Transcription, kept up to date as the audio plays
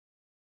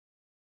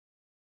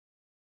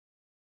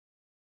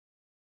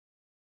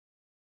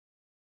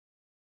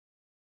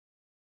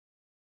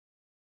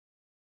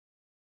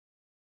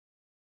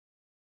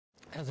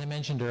As I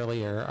mentioned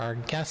earlier, our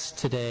guest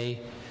today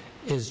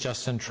is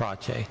Justin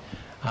Trottier,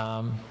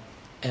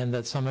 and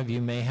that some of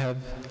you may have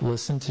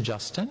listened to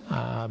Justin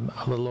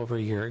a little over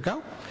a year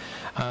ago.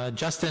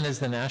 Justin is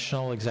the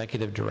National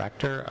Executive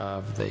Director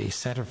of the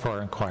Centre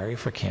for Inquiry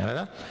for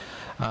Canada.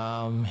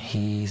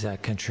 He's a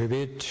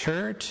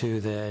contributor to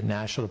the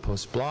National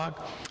Post blog.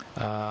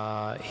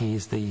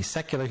 He's the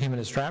secular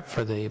humanist rep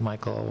for the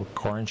Michael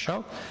Coren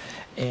Show,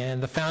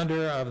 and the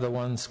founder of the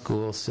One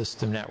School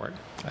System Network.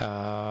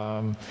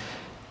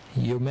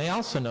 You may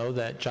also know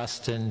that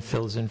Justin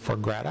fills in for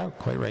Greta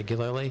quite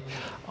regularly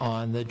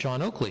on the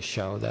John Oakley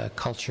Show, the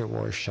Culture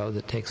Wars show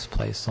that takes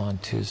place on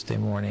Tuesday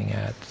morning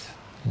at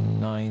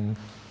 9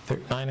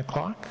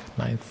 o'clock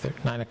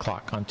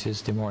on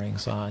Tuesday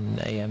mornings on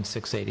AM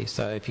 680.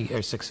 So if you,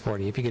 or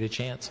 640, if you get a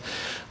chance,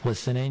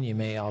 listen in. You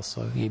may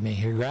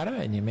hear Greta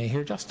and you may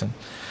hear Justin.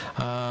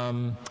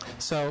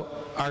 So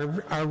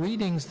our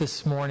readings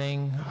this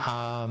morning,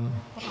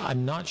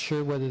 I'm not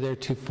sure whether they're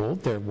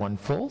twofold. They're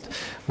onefold.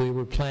 We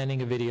were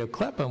planning a video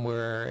clip and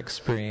we're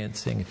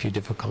experiencing a few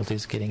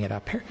difficulties getting it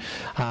up here.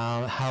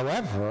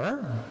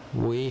 However,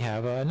 we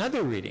have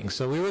another reading.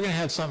 So we were going to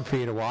have something for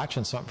you to watch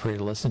and something for you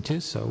to listen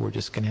to. So we're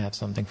just going to have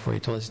something for you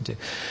to listen to.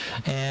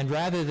 And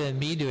rather than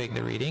me doing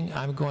the reading,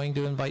 I'm going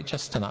to invite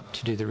Justin up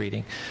to do the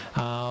reading.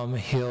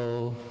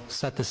 He'll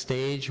set the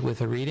stage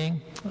with a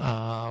reading.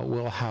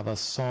 We'll have a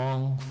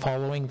song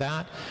following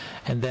that,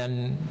 and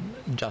then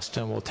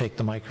Justin will take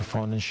the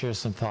microphone and share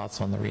some thoughts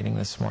on the reading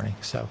this morning.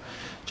 So,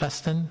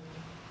 Justin,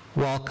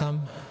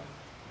 welcome.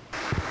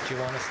 Do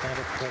you want to stand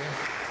at the podium?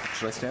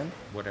 Should I stand?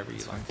 Whatever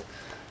you like.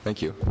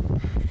 Thank you.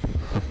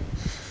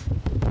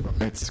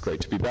 It's great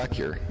to be back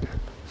here.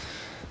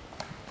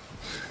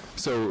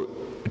 So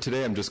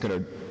today I'm just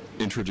going to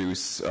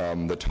introduce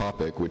the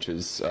topic, which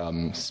is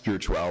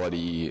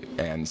spirituality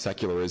and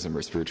secularism,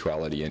 or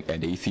spirituality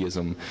and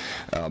atheism,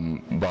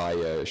 by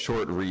a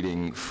short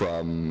reading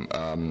from,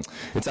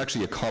 it's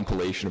actually a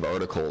compilation of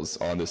articles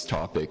on this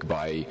topic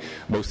by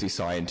mostly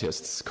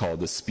scientists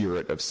called The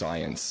Spirit of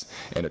Science,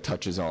 and it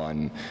touches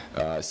on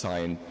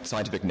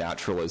scientific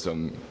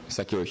naturalism,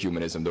 secular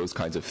humanism, those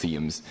kinds of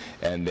themes,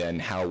 and then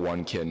how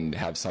one can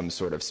have some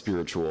sort of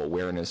spiritual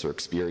awareness or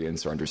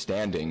experience or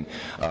understanding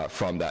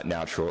from that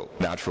natural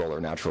or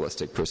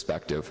naturalistic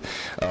perspective.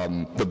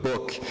 The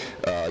book,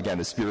 again,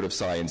 The Spirit of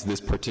Science, this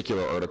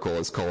particular article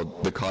is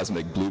called The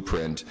Cosmic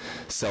Blueprint,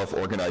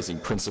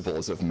 Self-Organizing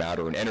Principles of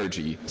Matter and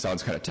Energy.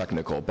 Sounds kind of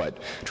technical, but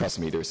trust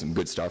me, there's some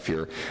good stuff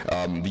here.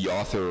 The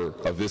author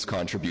of this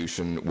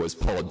contribution was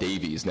Paul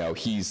Davies. Now,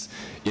 he's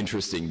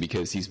interesting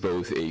because he's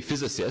both a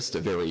physicist, a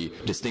very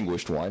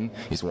distinguished one.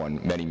 He's won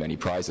many, many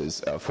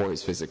prizes for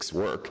his physics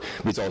work.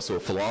 But he's also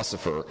a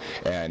philosopher,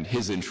 and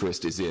his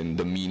interest is in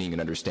the meaning and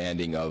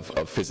understanding of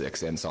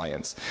physics and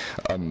science.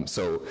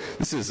 So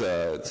this is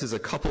a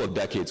couple of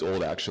decades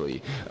old,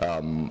 actually,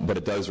 but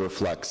it does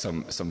reflect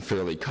some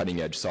fairly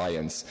cutting-edge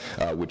science,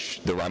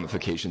 which the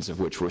ramifications of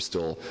which we're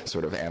still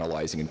sort of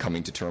analyzing and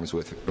coming to terms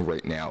with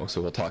right now.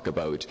 So we'll talk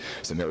about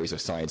some areas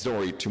of science. Don't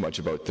worry too much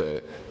about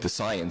the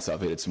science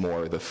of it. It's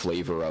more the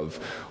flavor of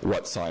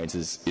what science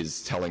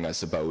is telling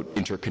us about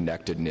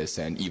interconnectedness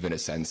and even a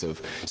sense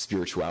of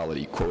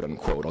spirituality, quote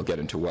unquote. I'll get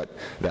into what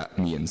that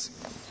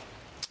means.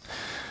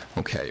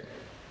 Okay.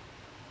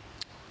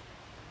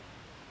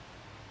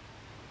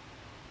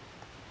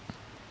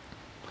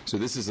 So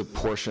this is a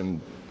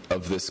portion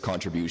of this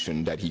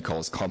contribution that he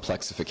calls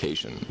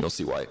complexification. You'll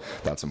see why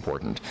that's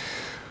important.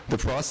 The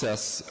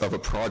process of a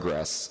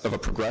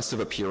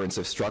progressive appearance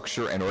of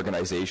structure and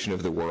organization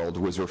of the world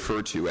was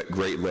referred to at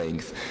great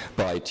length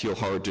by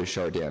Teilhard de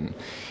Chardin.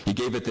 He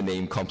gave it the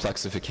name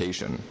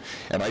complexification,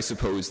 and I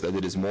suppose that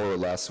it is more or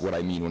less what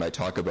I mean when I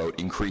talk about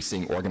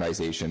increasing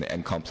organization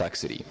and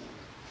complexity.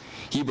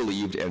 He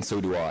believed, and so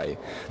do I,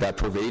 that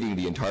pervading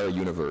the entire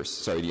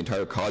universe, the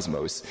entire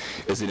cosmos,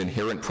 is an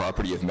inherent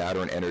property of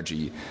matter and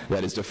energy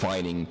that is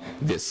defining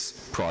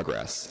this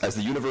progress. As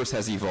the universe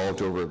has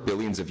evolved over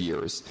billions of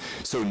years,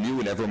 so new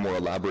and ever more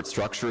elaborate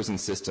structures and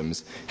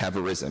systems have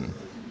arisen.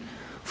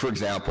 For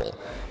example,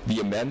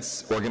 the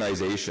immense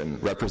organization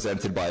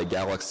represented by a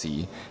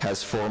galaxy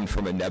has formed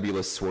from a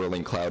nebulous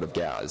swirling cloud of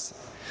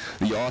gas.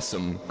 The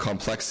awesome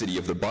complexity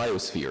of the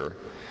biosphere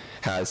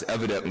has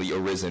evidently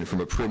arisen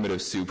from a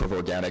primitive soup of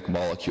organic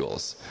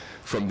molecules.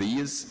 From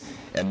these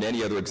and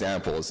many other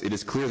examples, it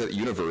is clear that the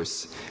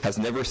universe has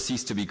never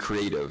ceased to be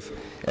creative,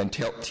 and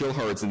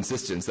Teilhard's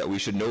insistence that we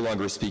should no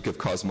longer speak of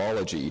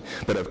cosmology,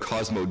 but of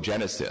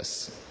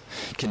cosmogenesis,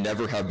 can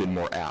never have been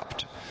more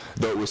apt,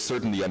 though it was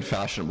certainly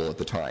unfashionable at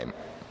the time.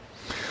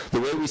 The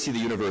way we see the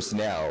universe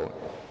now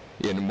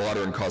in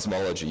modern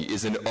cosmology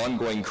is an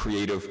ongoing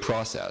creative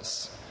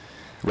process,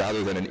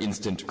 rather than an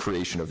instant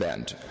creation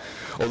event.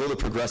 Although the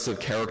progressive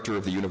character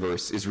of the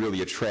universe is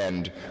really a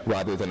trend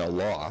rather than a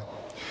law,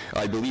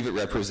 I believe it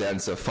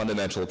represents a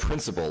fundamental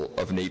principle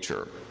of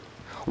nature,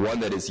 one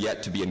that is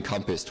yet to be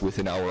encompassed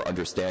within our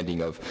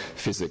understanding of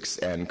physics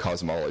and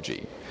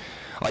cosmology.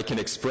 I can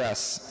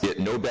express it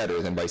no better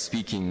than by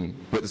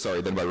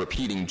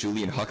repeating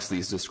Julian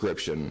Huxley's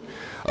description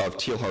of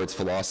Teilhard's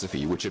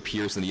philosophy, which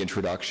appears in the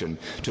introduction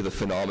to The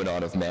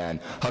Phenomenon of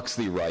Man.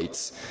 Huxley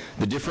writes,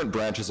 "The different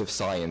branches of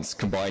science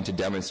combine to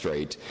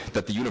demonstrate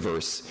that the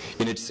universe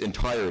in its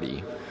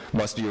entirety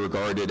must be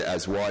regarded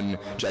as one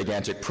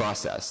gigantic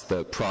process,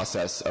 the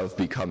process of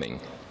becoming,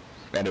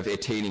 and of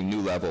attaining new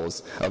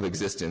levels of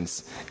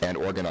existence and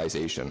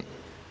organization."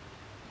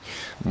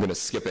 I'm going to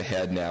skip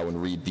ahead now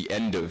and read the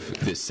end of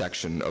this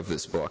section of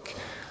this book.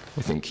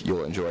 I think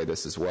you'll enjoy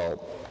this as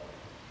well.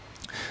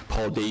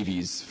 Paul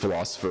Davies,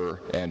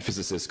 philosopher and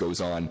physicist, goes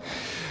on,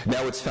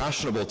 "Now it's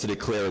fashionable to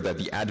declare that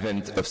the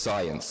advent of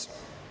science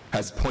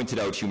has pointed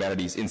out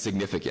humanity's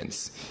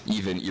insignificance,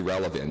 even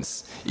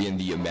irrelevance, in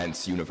the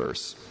immense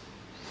universe.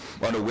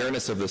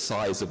 Unawareness of the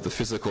size of the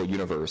physical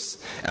universe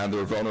and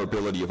the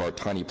vulnerability of our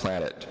tiny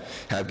planet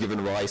have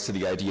given rise to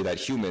the idea that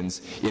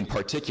humans in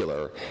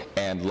particular,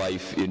 and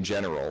life in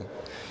general,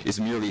 is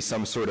merely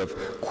some sort of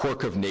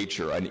quirk of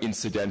nature, an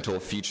incidental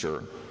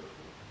feature."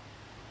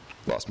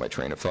 Lost my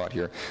train of thought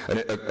here.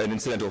 An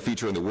incidental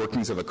feature in the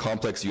workings of a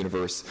complex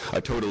universe, a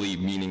totally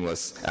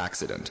meaningless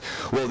accident.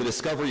 Well, the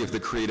discovery of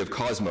the creative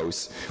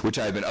cosmos, which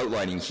I have been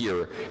outlining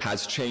here,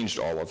 has changed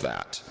all of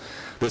that.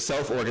 The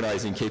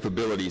self-organizing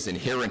capabilities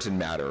inherent in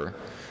matter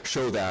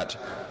show that,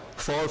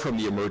 far from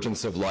the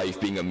emergence of life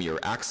being a mere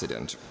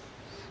accident,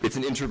 it's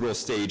an integral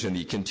stage in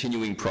the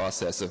continuing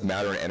process of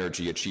matter and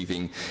energy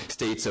achieving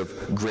states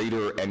of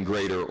greater and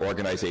greater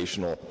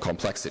organizational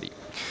complexity.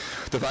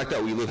 The fact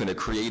that we live in a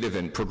creative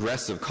and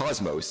progressive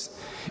cosmos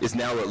is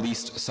now at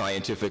least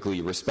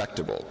scientifically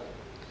respectable.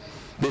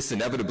 This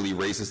inevitably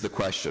raises the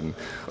question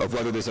of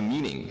whether there's a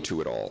meaning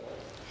to it all.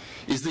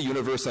 Is the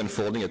universe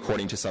unfolding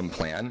according to some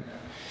plan?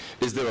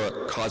 Is there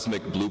a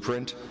cosmic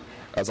blueprint,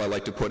 as I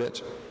like to put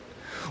it?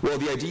 Well,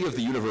 the idea of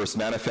the universe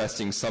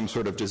manifesting some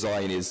sort of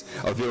design is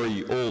a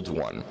very old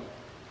one.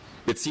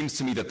 It seems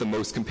to me that the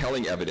most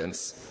compelling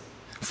evidence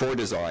for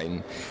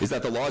design is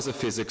that the laws of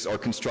physics are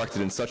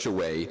constructed in such a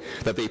way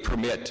that they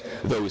permit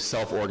those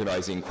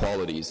self-organizing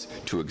qualities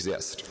to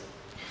exist.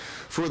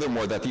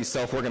 Furthermore, that these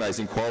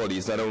self-organizing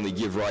qualities not only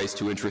give rise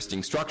to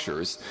interesting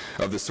structures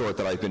of the sort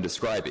that I've been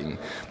describing,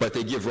 but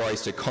they give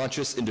rise to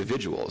conscious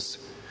individuals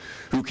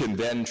who can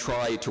then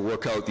try to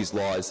work out these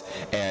laws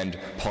and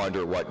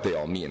ponder what they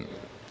all mean.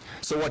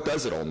 So what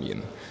does it all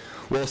mean?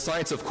 Well,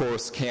 science, of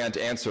course, can't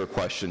answer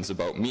questions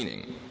about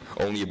meaning,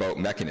 only about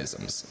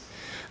mechanisms.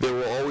 There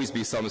will always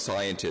be some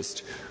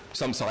scientists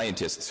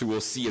who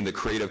will see in the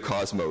creative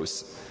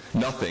cosmos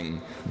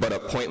nothing but a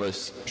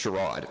pointless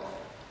charade.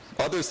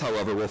 Others,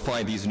 however, will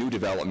find these new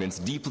developments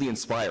deeply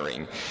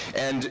inspiring,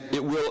 and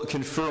it will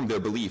confirm their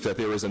belief that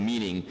there is a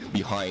meaning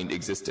behind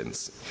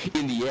existence.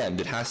 In the end,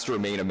 it has to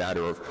remain a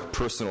matter of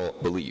personal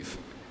belief.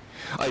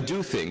 I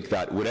do think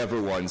that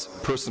whatever one's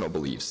personal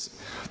beliefs,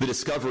 the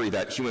discovery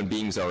that human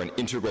beings are an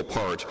integral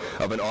part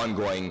of an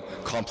ongoing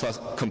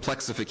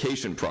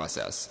complexification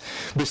process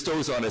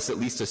bestows on us at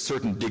least a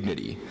certain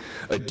dignity,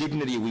 a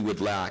dignity we would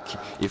lack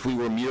if we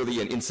were merely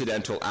an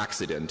incidental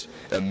accident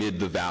amid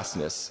the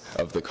vastness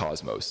of the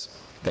cosmos.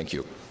 Thank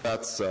you.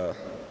 That's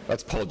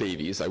Paul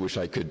Davies. I wish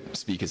I could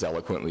speak as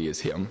eloquently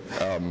as him.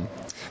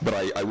 But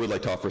I would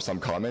like to offer some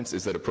comments.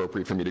 Is that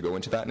appropriate for me to go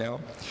into that now?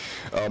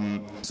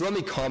 So let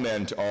me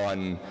comment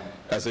on,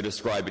 as I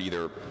describe it,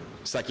 either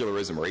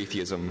secularism or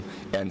atheism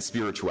and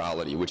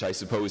spirituality, which I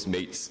suppose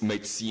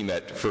might seem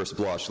at first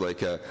blush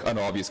like an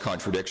obvious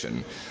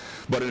contradiction.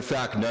 But in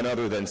fact, none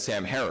other than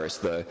Sam Harris,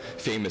 the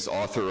famous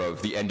author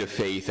of The End of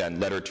Faith and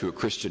Letter to a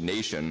Christian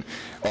Nation,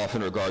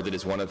 often regarded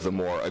as one of the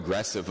more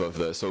aggressive of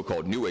the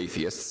so-called new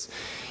atheists,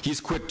 he's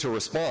quick to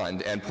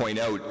respond and point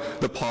out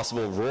the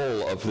possible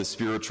role of the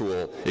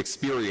spiritual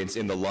experience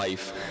in the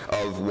life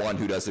of one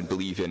who doesn't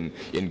believe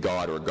in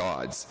God or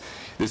gods.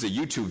 There's a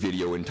YouTube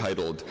video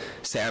entitled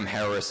Sam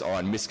Harris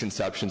on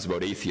Misconceptions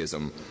About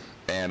Atheism,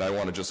 and I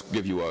want to just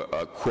give you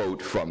a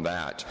quote from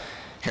that.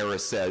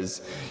 Harris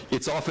says,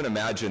 "It's often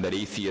imagined that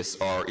atheists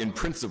are, in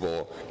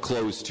principle,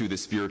 closed to the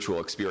spiritual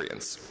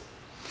experience.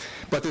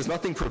 But there's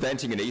nothing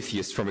preventing an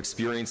atheist from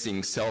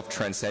experiencing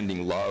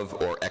self-transcending love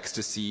or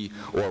ecstasy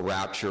or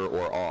rapture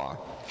or awe.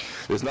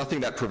 There's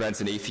nothing that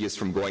prevents an atheist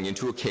from going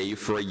into a cave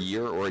for a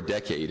year or a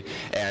decade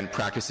and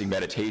practicing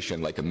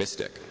meditation like a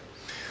mystic.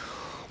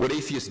 What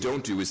atheists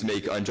don't do is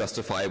make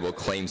unjustifiable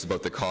claims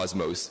about the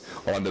cosmos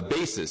on the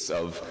basis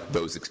of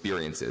those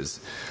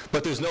experiences.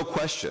 But there's no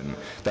question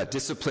that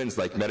disciplines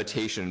like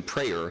meditation and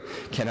prayer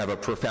can have a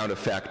profound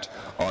effect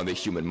on the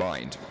human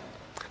mind."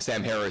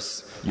 Sam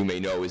Harris, you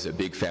may know, is a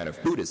big fan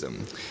of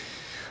Buddhism.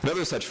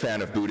 Another such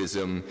fan of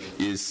Buddhism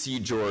is C.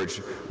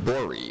 George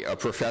Borey, a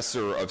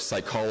professor of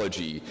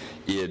psychology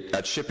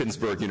at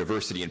Shippensburg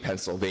University in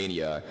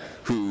Pennsylvania,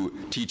 who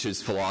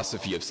teaches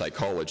philosophy of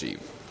psychology.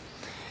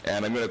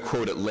 And I'm going to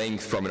quote at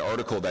length from an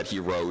article that he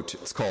wrote.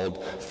 It's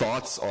called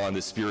Thoughts on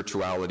the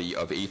Spirituality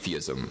of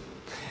Atheism.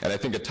 And I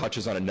think it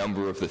touches on a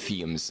number of the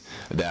themes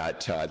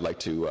that I'd like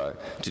to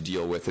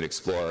deal with and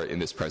explore in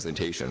this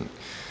presentation.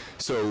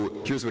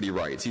 So here's what he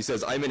writes. He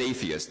says, I'm an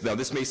atheist. Now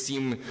this may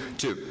seem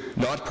to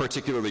not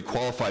particularly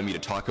qualify me to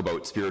talk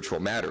about spiritual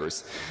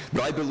matters,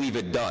 but I believe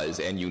it does,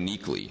 and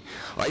uniquely.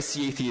 I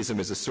see atheism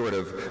as a sort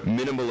of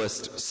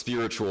minimalist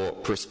spiritual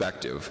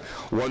perspective,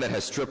 one that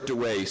has stripped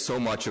away so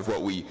much of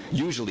what we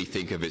usually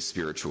think of as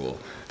spiritual,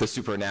 the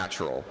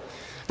supernatural,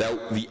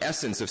 that the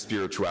essence of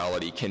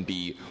spirituality can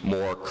be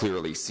more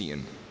clearly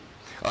seen.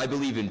 I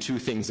believe in two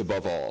things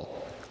above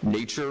all: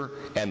 nature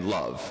and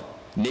love.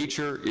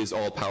 Nature is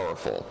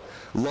all-powerful.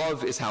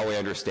 Love is how I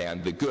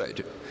understand the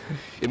good.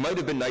 It might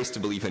have been nice to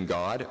believe in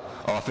God,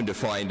 often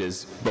defined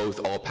as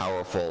both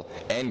all-powerful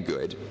and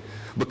good,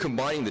 but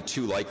combining the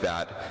two like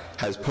that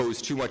has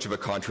posed too much of a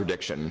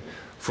contradiction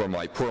for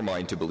my poor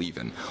mind to believe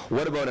in.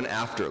 What about an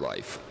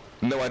afterlife?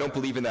 No, I don't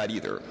believe in that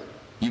either.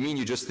 You mean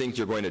you just think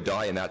you're going to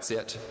die and that's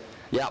it?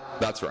 Yeah,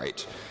 that's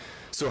right.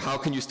 So how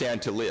can you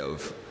stand to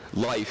live?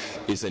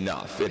 Life is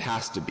enough. It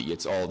has to be.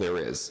 It's all there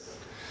is.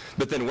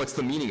 But then what's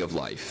the meaning of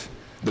life?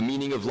 The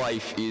meaning of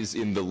life is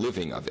in the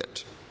living of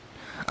it.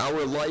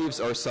 Our lives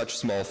are such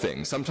small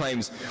things.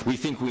 Sometimes we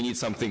think we need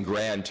something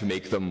grand to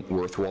make them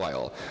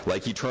worthwhile,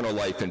 like eternal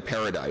life in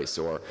paradise,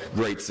 or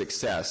great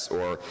success,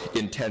 or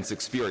intense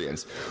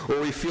experience. Or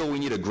we feel we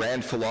need a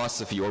grand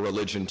philosophy or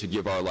religion to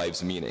give our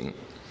lives meaning.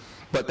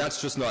 But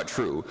that's just not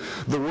true.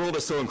 The world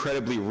is so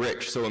incredibly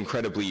rich, so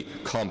incredibly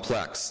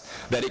complex,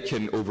 that it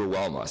can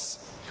overwhelm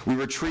us. We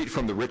retreat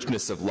from the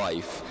richness of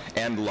life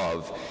and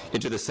love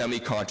into the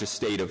semi-conscious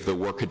state of the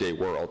workaday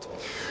world.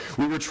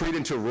 We retreat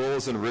into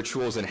roles and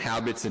rituals and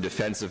habits and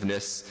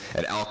defensiveness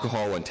and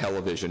alcohol and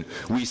television.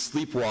 We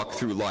sleepwalk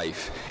through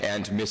life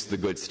and miss the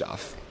good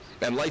stuff.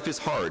 And life is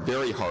hard,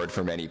 very hard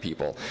for many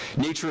people.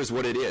 Nature is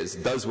what it is,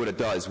 does what it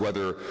does,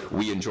 whether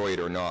we enjoy it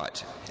or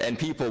not. And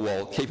people,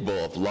 while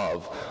capable of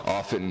love,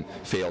 often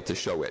fail to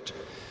show it.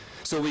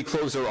 So we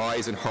close our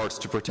eyes and hearts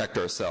to protect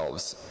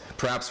ourselves.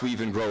 Perhaps we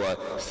even grow a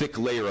thick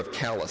layer of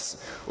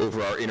callous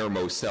over our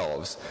innermost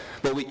selves.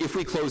 But if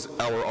we close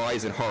our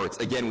eyes and hearts,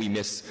 again we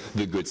miss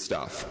the good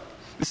stuff.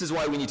 This is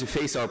why we need to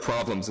face our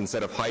problems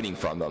instead of hiding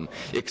from them,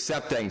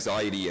 accept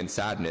anxiety and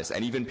sadness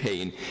and even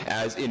pain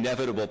as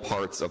inevitable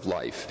parts of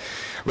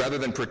life, rather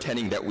than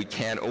pretending that we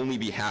can only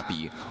be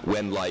happy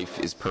when life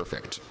is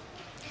perfect.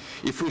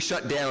 If we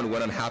shut down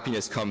when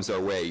unhappiness comes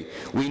our way,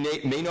 we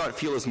may not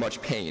feel as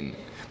much pain,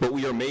 but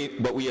we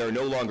are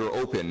no longer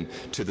open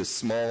to the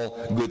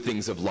small, good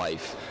things of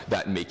life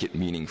that make it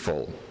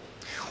meaningful.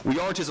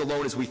 We aren't as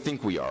alone as we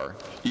think we are,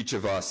 each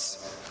of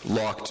us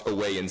locked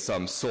away in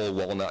some soul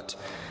walnut.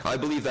 I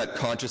believe that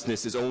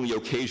consciousness is only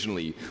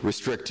occasionally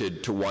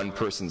restricted to one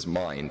person's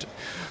mind.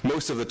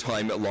 Most of the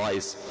time it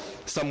lies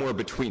somewhere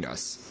between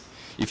us.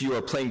 If you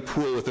are playing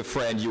pool with a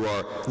friend, you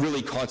are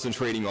really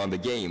concentrating on the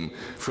game.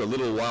 For a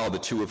little while, the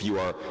two of you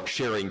are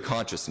sharing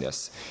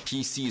consciousness.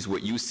 He sees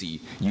what you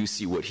see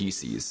what he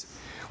sees.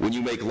 When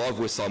you make love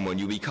with someone,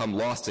 you become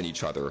lost in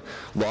each other,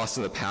 lost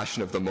in the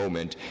passion of the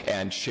moment,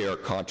 and share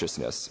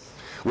consciousness.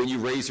 When you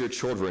raise your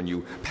children,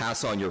 you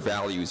pass on your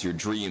values, your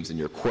dreams, and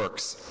your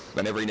quirks.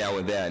 And every now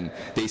and then,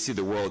 they see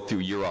the world through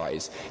your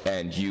eyes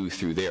and you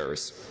through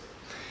theirs.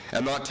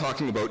 I'm not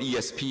talking about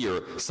ESP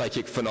or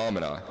psychic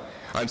phenomena.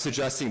 I'm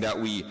suggesting that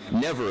we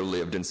never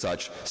lived in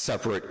such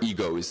separate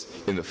egos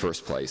in the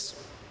first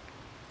place.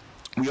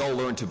 We all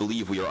learn to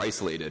believe we are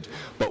isolated,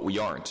 but we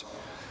aren't.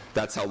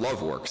 That's how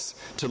love works.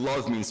 To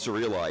love means to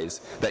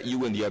realize that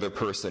you and the other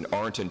person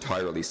aren't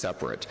entirely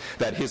separate,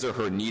 that his or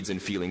her needs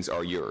and feelings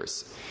are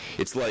yours.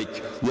 It's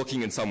like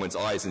looking in someone's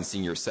eyes and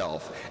seeing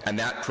yourself, and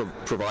that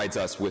provides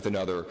us with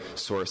another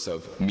source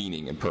of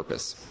meaning and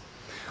purpose.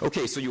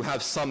 Okay, so you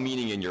have some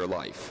meaning in your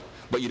life,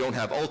 but you don't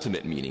have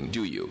ultimate meaning,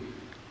 do you?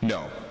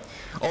 No.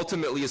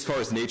 Ultimately, as far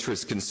as nature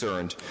is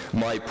concerned,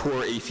 my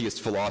poor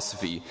atheist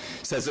philosophy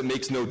says it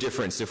makes no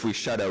difference if we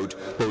shut out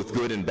both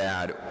good and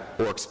bad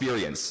or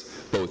experience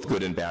both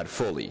good and bad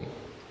fully.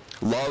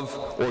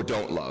 Love or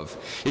don't love,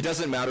 it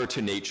doesn't matter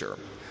to nature.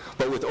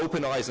 But with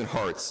open eyes and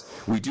hearts,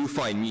 we do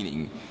find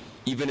meaning,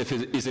 even if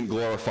it isn't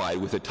glorified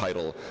with the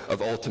title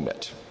of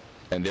ultimate.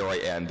 And there I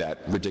end that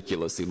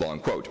ridiculously long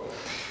quote.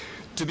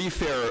 To be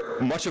fair,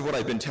 much of what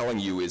I've been telling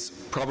you is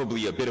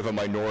probably a bit of a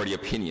minority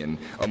opinion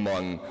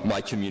among my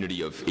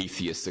community of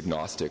atheists,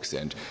 agnostics,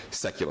 and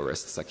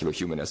secularists, secular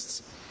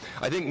humanists.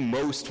 I think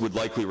most would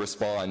likely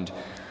respond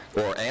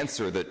or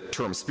answer the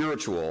term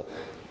spiritual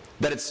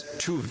that it's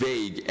too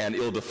vague and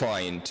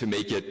ill-defined to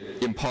make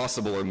it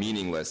impossible or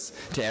meaningless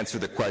to answer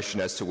the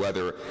question as to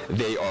whether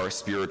they are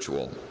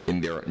spiritual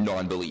in their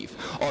non-belief.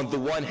 On the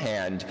one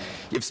hand,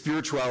 if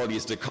spirituality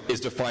is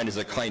defined as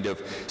a kind of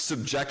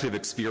subjective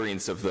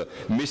experience of the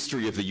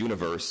mystery of the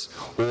universe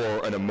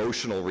or an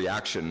emotional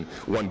reaction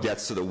one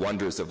gets to the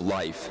wonders of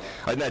life,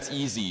 I think that's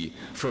easy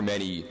for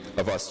many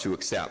of us to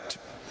accept.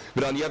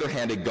 But on the other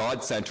hand, a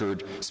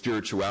God-centered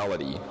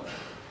spirituality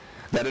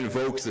that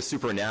invokes the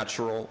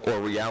supernatural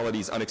or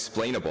realities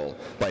unexplainable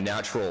by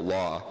natural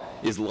law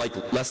is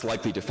less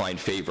likely to find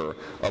favor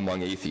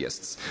among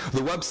atheists.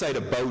 The website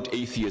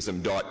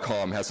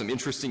aboutatheism.com has some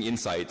interesting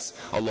insights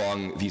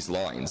along these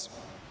lines.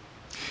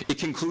 It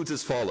concludes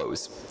as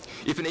follows.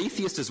 If an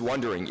atheist is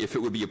wondering if it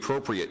would be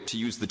appropriate to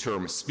use the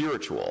term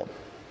spiritual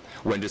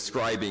when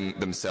describing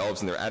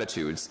themselves and their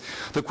attitudes,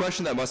 the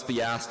question that must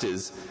be asked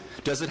is,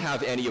 does it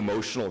have any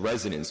emotional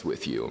resonance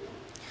with you?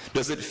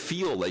 Does it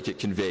feel like it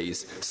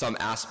conveys some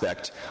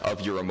aspect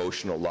of your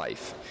emotional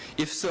life?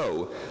 If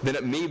so, then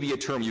it may be a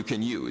term you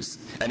can use,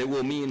 and it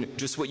will mean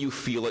just what you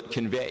feel it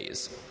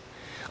conveys.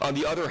 On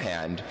the other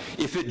hand,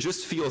 if it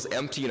just feels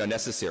empty and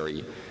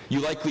unnecessary, you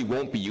likely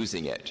won't be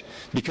using it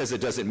because it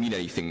doesn't mean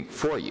anything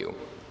for you.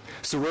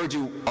 So where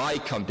do I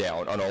come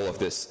down on all of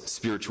this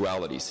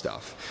spirituality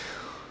stuff?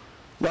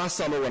 Last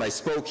summer when I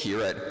spoke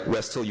here at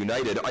West Hill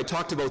United, I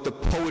talked about the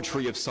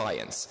poetry of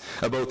science,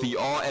 about the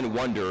awe and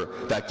wonder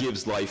that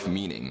gives life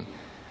meaning,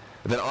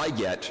 that I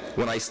get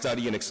when I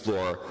study and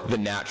explore the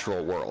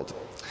natural world.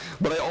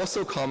 But I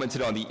also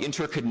commented on the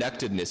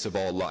interconnectedness of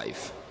all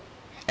life,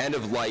 and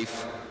of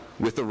life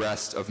with the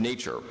rest of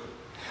nature.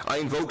 I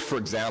invoked, for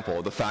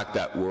example, the fact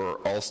that we're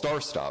all star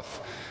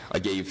stuff. I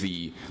gave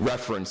the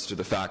reference to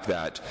the fact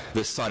that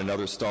the sun and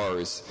other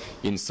stars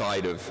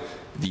inside of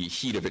the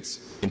heat of its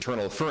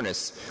internal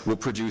furnace will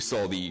produce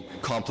all the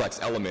complex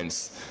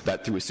elements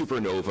that through a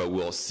supernova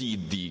will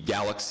seed the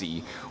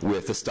galaxy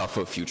with the stuff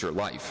of future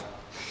life.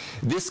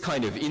 This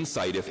kind of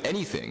insight, if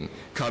anything,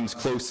 comes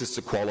closest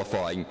to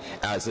qualifying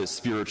as a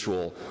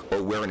spiritual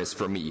awareness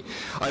for me.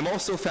 I'm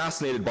also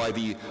fascinated by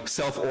the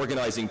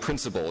self-organizing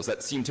principles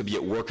that seem to be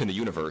at work in the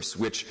universe,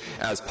 which,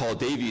 as Paul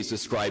Davies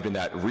described in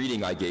that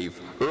reading I gave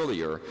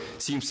earlier,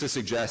 seems to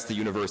suggest the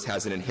universe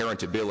has an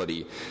inherent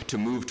ability to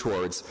move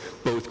towards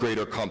both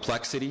greater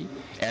complexity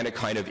and a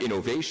kind of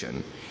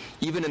innovation,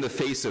 even in the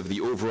face of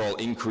the overall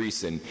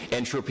increase in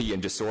entropy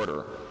and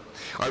disorder.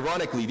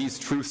 Ironically, these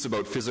truths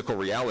about physical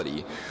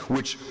reality,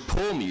 which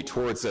pull me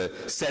towards a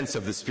sense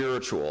of the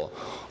spiritual,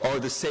 are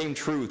the same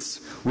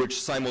truths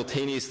which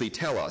simultaneously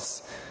tell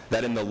us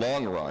that in the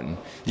long run,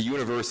 the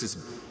universe is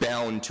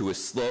bound to a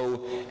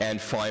slow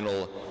and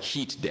final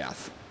heat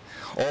death.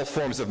 All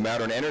forms of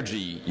matter and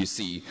energy, you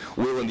see,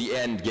 will in the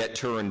end get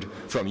turned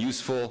from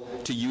useful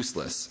to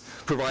useless,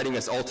 providing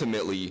us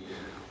ultimately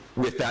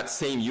with that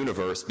same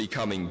universe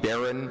becoming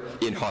barren,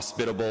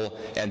 inhospitable,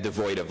 and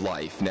devoid of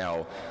life.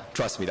 Now,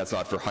 trust me, that's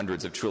not for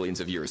hundreds of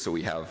trillions of years, so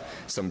we have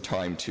some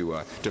time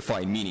to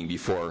find meaning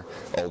before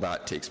all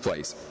that takes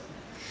place.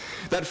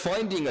 That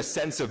finding a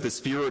sense of the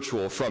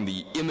spiritual from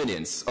the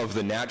immanence of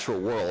the natural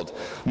world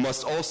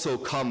must also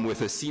come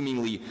with a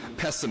seemingly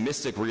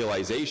pessimistic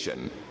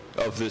realization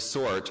of this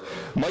sort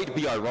might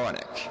be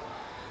ironic.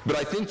 But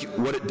I think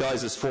what it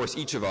does is force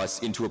each of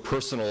us into a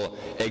personal,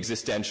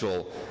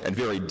 existential, and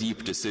very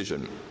deep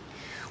decision.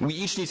 We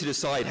each need to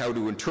decide how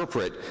to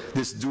interpret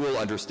this dual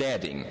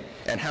understanding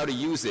and how to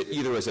use it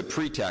either as a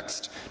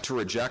pretext to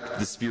reject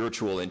the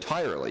spiritual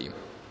entirely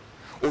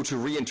or to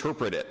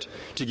reinterpret it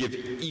to give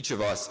each of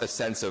us a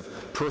sense of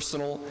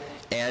personal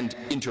and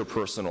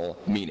interpersonal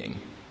meaning.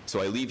 So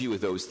I leave you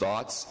with those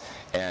thoughts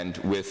and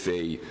with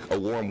a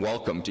warm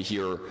welcome to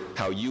hear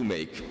how you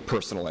make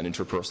personal and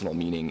interpersonal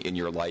meaning in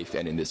your life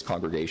and in this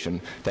congregation.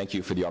 Thank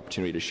you for the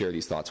opportunity to share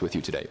these thoughts with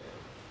you today.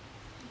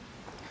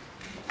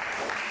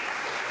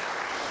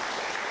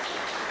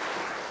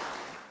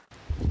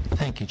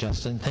 Thank you,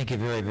 Justin. Thank you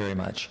very, very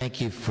much.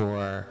 Thank you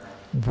for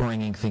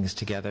bringing things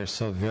together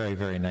so very,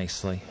 very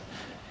nicely.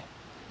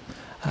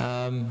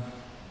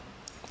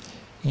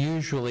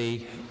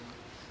 Usually,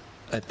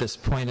 at this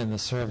point in the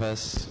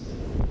service,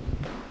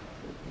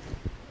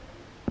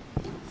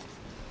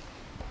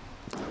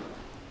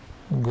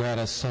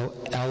 Greta so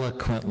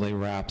eloquently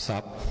wraps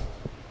up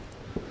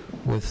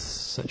with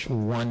such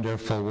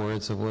wonderful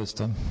words of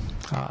wisdom.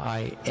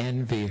 I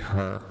envy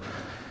her.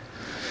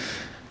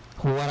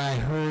 What I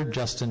heard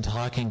Justin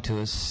talking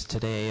to us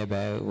today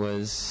about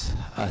was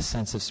a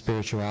sense of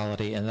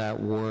spirituality, and that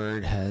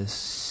word has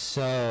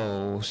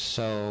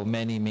so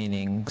many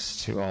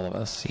meanings to all of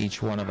us.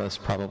 Each one of us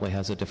probably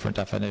has a different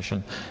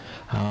definition.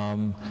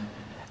 And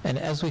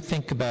as we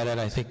think about it,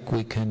 I think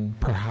we can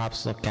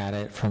perhaps look at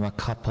it from a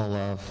couple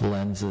of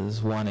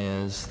lenses. One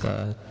is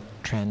the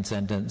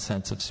transcendent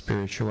sense of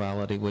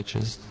spirituality, which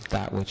is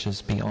that which is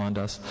beyond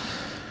us.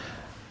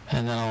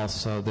 And then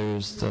also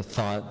there's the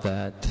thought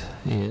that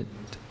it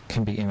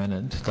can be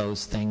immanent,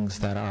 those things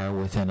that are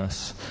within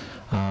us.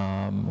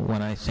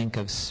 When I think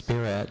of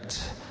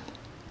spirit,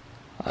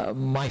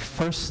 my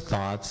first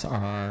thoughts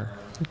are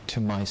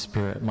to my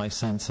spirit, my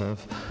sense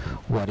of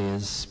what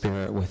is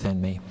spirit within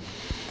me.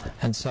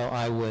 And so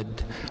I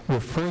would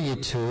refer you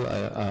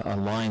to a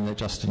line that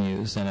Justin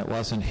used, and it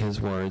wasn't his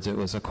words, it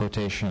was a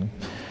quotation.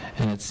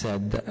 And it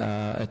said,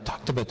 it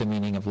talked about the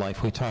meaning of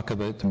life. We talk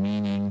about the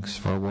meanings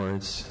for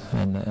words,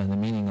 and the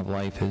meaning of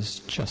life is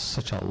just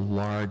such a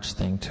large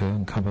thing to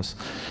encompass.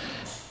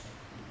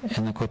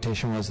 And the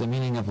quotation was, the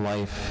meaning of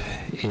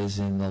life is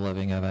in the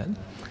living of it.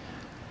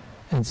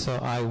 And so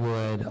I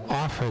would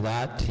offer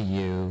that to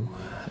you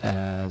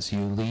as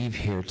you leave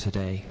here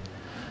today.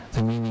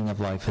 The meaning of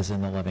life is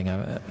in the living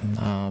of it.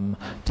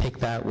 Take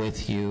that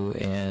with you,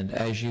 and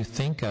as you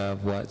think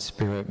of what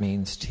spirit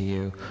means to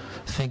you,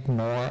 think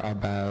more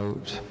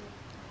about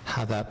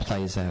how that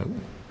plays out.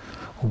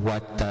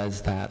 What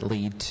does that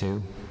lead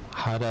to?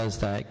 How does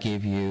that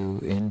give you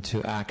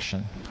into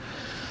action?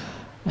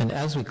 And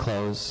as we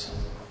close,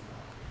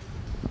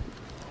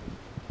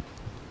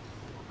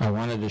 I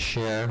wanted to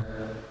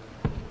share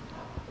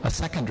a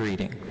second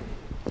reading.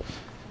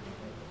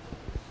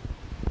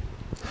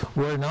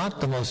 We're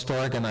not the most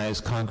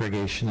organized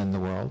congregation in the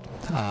world.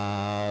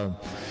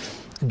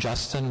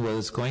 Justin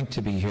was going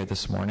to be here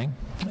this morning,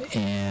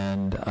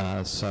 and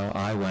so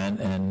I went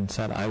and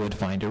said I would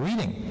find a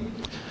reading.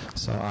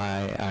 So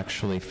I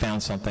actually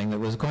found something that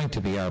was going to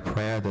be our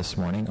prayer this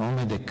morning,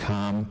 only to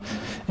come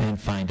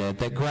and find out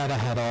that Greta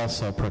had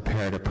also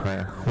prepared a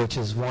prayer, which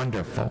is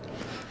wonderful.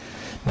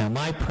 Now,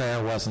 my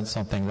prayer wasn't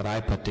something that I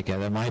put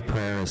together. My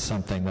prayer is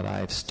something that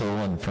I've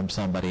stolen from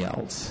somebody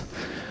else.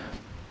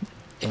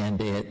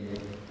 And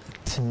it,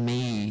 to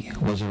me,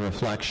 was a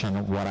reflection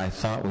of what I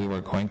thought we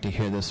were going to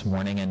hear this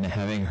morning, and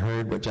having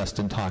heard what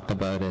Justin talked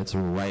about, it's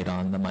right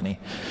on the money.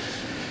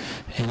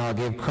 And I'll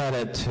give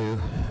credit to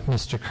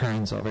Mr.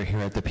 Kearns over here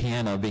at the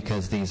piano,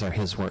 because these are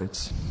his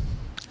words.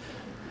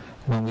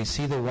 When we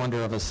see the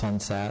wonder of a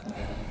sunset,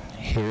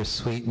 hear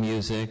sweet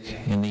music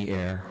in the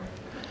air,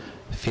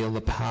 feel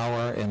the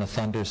power in a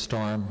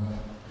thunderstorm,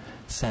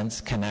 sense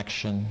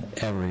connection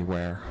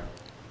everywhere,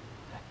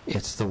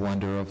 it's the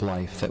wonder of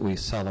life that we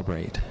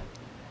celebrate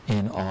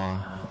in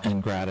awe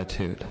and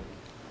gratitude.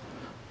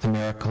 The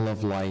miracle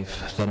of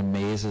life that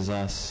amazes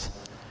us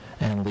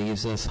and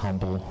leaves us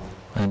humble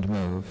and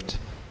moved.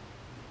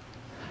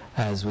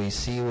 As we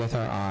see with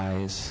our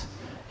eyes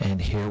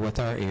and hear with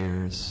our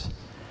ears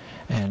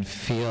and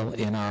feel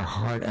in our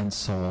heart and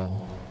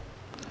soul,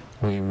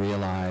 we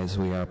realize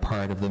we are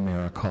part of the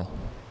miracle,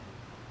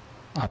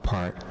 a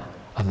part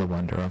of the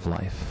wonder of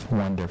life.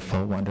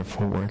 Wonderful,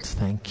 wonderful words.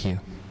 Thank you.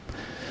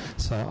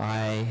 So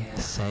I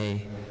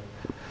say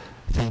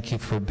thank you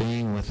for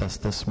being with us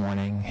this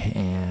morning,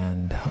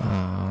 and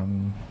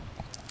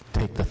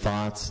take the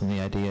thoughts and the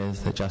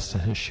ideas that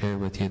Justin has shared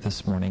with you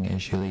this morning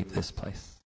as you leave this place.